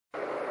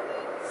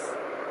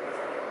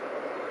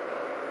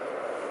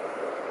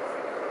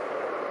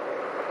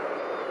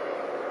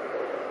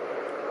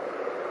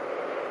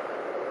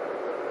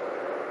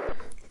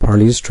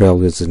Parley's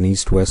Trail is an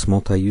east-west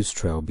multi-use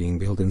trail being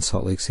built in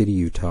Salt Lake City,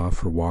 Utah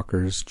for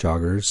walkers,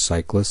 joggers,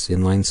 cyclists,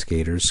 inline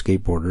skaters,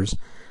 skateboarders,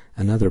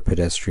 and other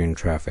pedestrian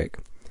traffic.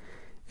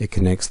 It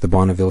connects the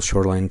Bonneville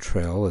Shoreline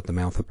Trail at the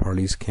mouth of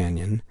Parley's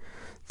Canyon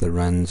that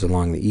runs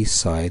along the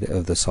east side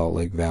of the Salt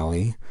Lake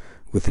Valley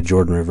with the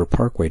Jordan River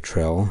Parkway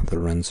Trail that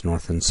runs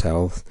north and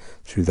south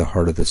through the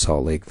heart of the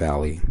Salt Lake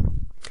Valley.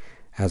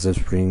 As of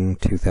spring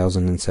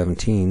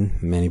 2017,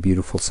 many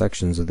beautiful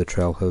sections of the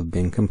trail have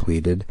been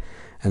completed,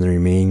 and the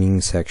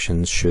remaining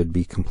sections should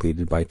be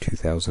completed by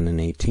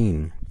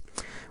 2018.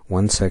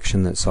 One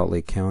section that Salt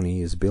Lake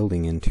County is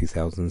building in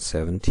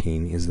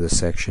 2017 is the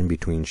section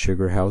between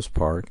Sugar House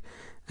Park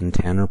and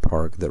Tanner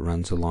Park that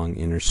runs along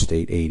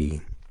Interstate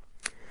 80.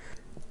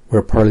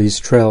 Where Parley's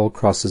Trail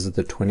crosses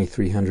the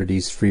 2300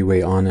 East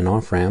Freeway on and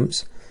off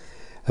ramps,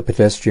 a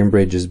pedestrian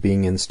bridge is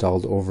being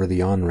installed over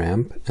the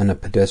on-ramp, and a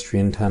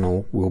pedestrian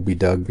tunnel will be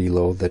dug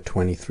below the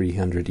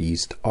 2300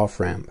 East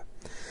off-ramp.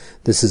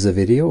 This is a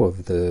video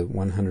of the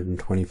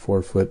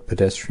 124-foot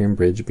pedestrian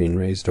bridge being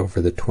raised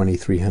over the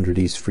 2300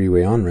 East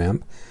Freeway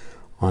on-ramp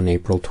on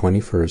April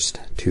 21st,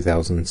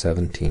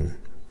 2017.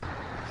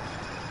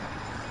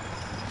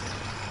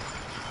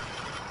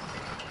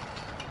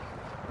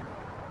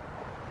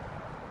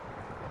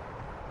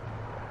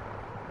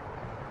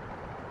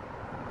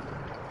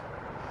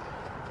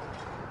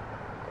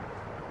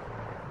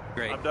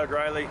 Great. I'm Doug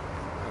Riley,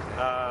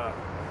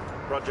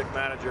 project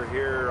manager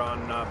here on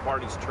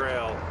Parley's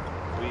Trail.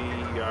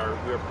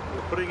 We're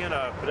putting in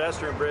a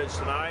pedestrian bridge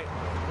tonight.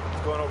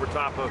 It's going over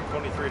top of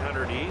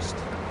 2300 East,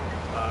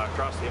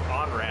 across the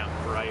on-ramp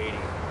for I-80.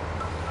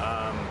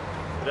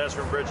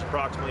 Pedestrian bridge is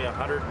approximately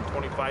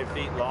 125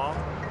 feet long.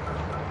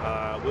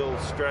 We'll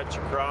stretch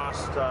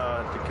across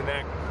to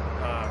connect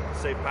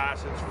safe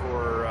passage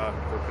for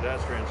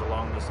pedestrians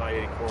along this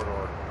I-80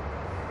 corridor.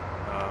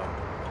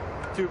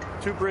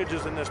 Two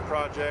bridges in this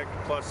project,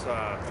 plus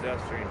a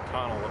pedestrian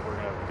tunnel that we're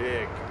going to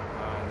dig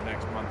in the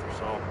next month or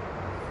so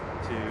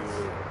to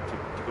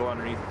go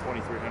underneath the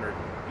 2300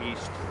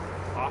 East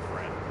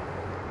off-ramp.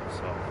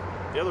 So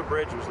the other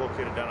bridge was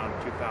located down on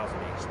 2000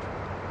 East.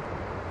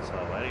 So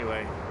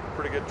anyway,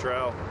 pretty good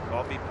trail. It'll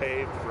all be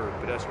paved for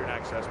pedestrian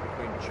access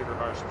between Sugar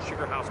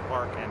House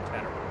Park and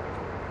Tanner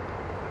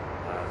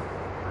Park.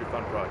 Pretty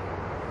fun project.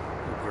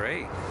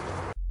 Great.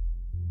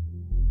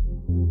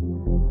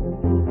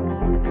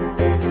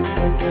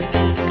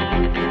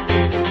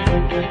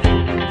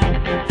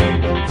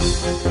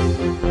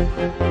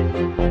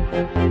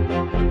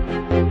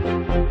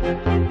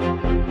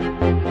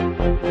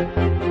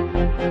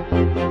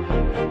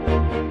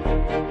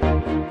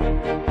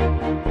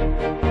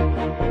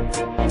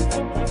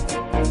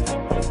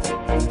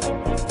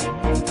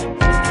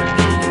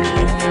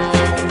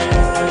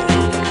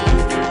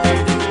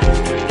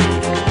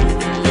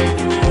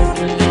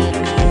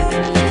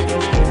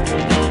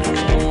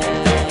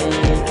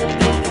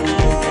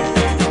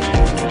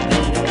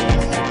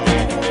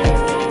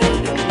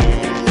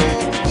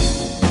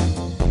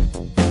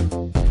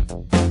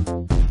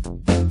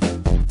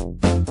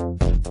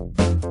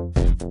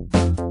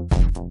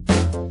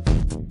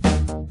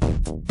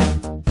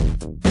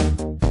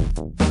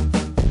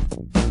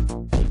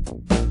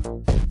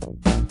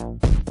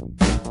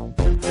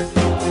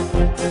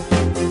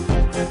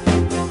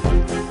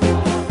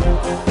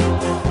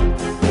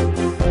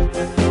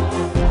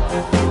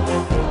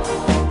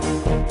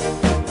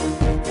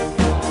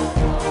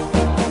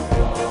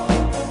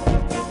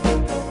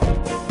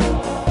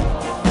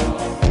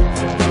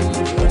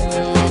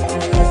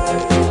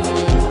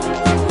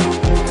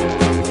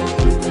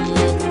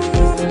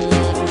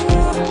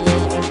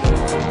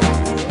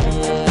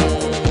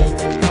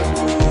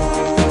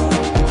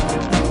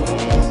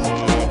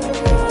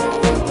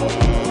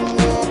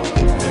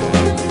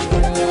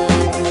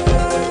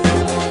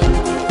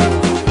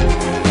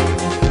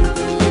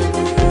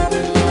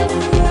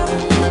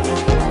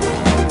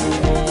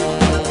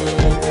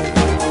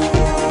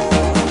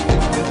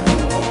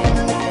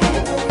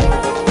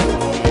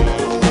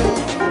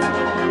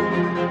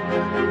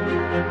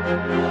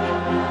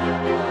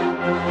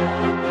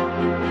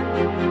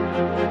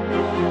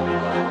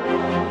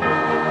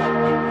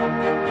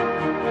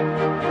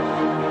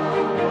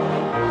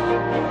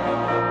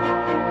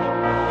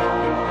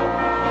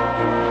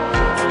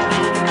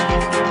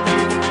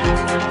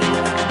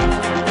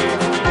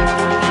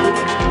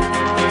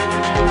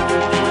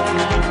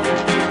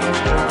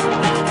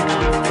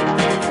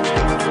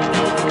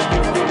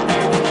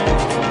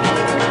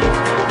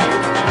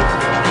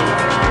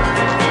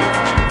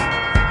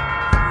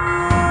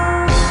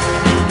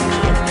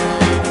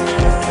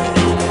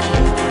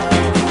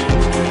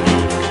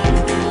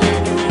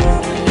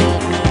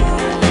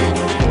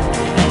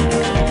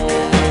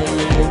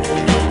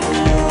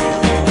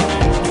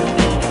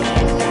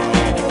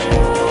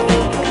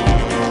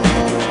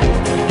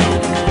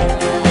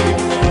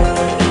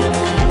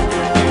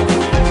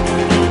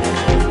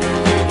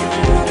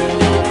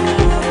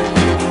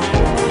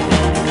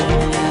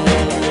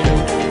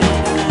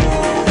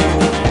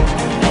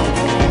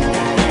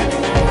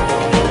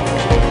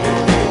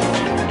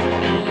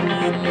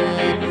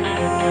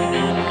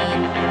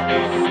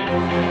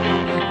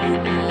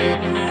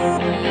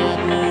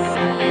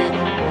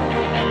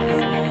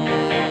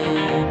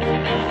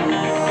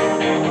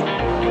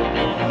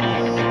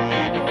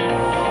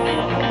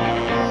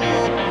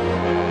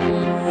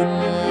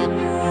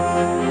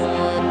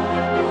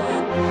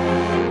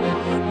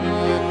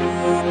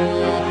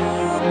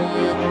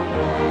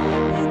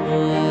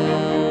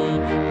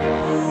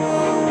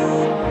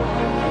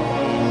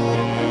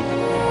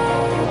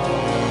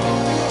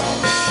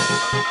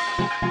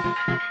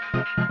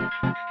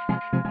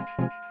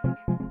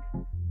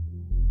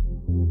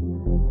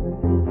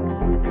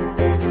 you.